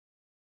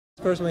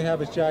Person we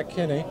have is Jack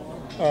Kinney.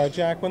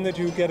 Jack, when did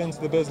you get into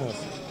the business?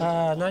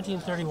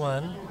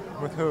 1931.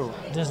 With who?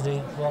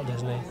 Disney, Walt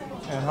Disney.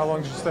 And how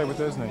long did you stay with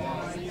Disney?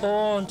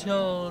 Oh,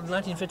 until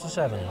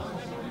 1957.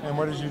 And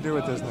what did you do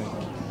at Disney?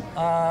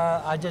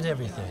 I did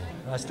everything.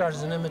 I started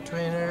as an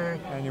in-betweener.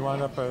 And you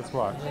wound up as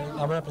what?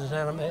 I went up as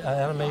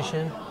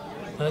animation.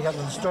 Then I got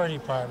in the story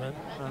department.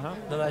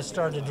 Then I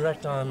started to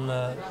direct on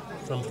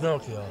from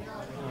Pinocchio.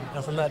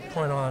 And from that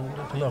point on,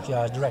 Pinocchio,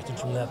 I directed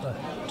from that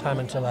time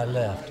until I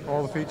left.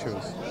 All the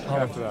features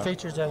after that?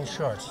 Features and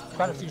shorts.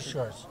 Quite a few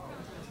shorts.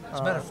 As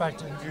a matter of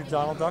fact... You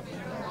Donald Duck?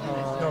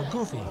 No,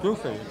 Goofy.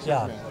 Goofy?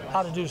 Yeah,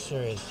 How to Do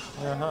series.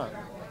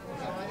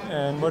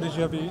 And what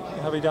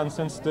have you done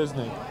since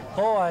Disney?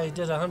 Oh, I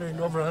did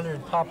over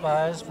 100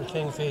 Popeyes for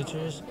King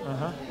Features,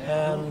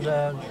 and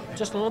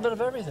just a little bit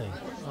of everything.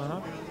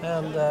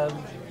 And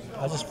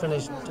I just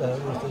finished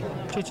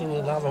teaching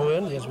the Navajo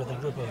Indians with a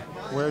group of...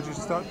 Where did you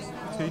start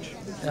to teach?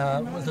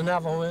 With the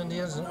Navajo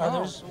Indians and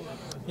others.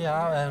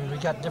 Yeah, and we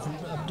got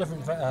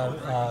different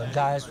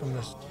guys from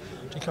this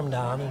to come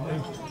down,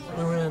 and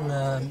we were in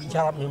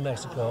Gallup, New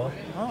Mexico.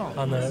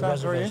 On the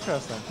sounds reservation. very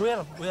interesting.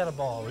 We had a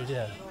ball, we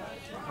did,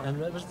 and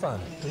it was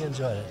fun. We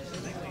enjoyed it.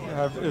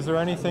 Is there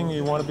anything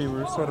you want to be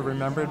sort of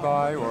remembered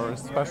by, or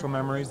special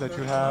memories that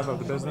you have of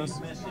the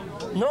business?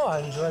 No, I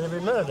enjoyed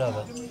every minute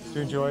of it. Did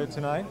you enjoy it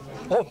tonight?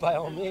 Oh, by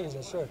all means,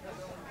 yes, sir.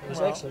 It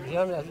was excellent.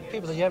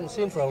 People that you haven't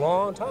seen for a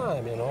long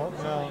time, you know.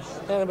 No.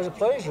 And it was a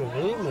pleasure,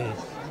 believe me.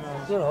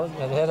 No. You know,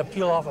 and they had to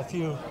peel off a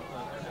few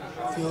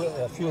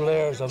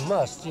layers of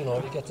must, you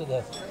know, to get to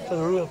the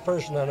real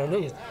person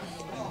underneath.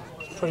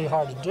 It's pretty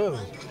hard to do,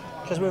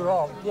 because we were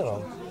all, you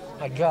know,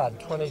 my God,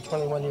 20,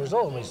 21 years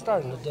old when we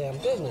started in the damn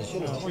business,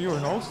 you know. Well, you were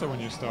an oldster when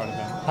you started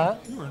then. Huh?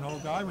 You were an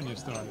old guy when you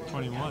started,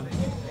 21.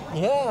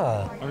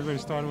 Yeah. Everybody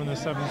started when they're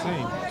 17.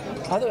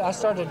 I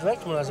started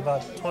directing when I was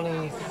about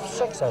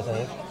 26, I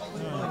think,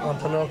 on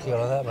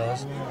Pinocchio, that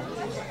was.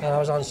 And I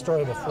was on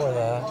story before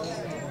that.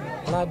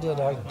 And I did,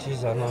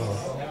 geez, I don't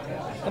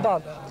know,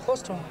 about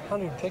close to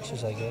 100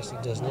 pictures, I guess,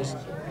 at Disney's.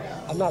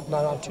 I'm not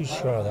too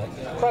sure of that.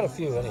 Quite a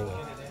few, anyway.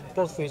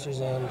 Both features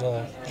and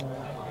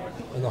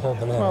the whole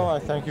banana. Well, I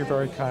thank you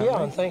very kindly.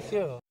 Yeah, and thank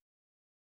you.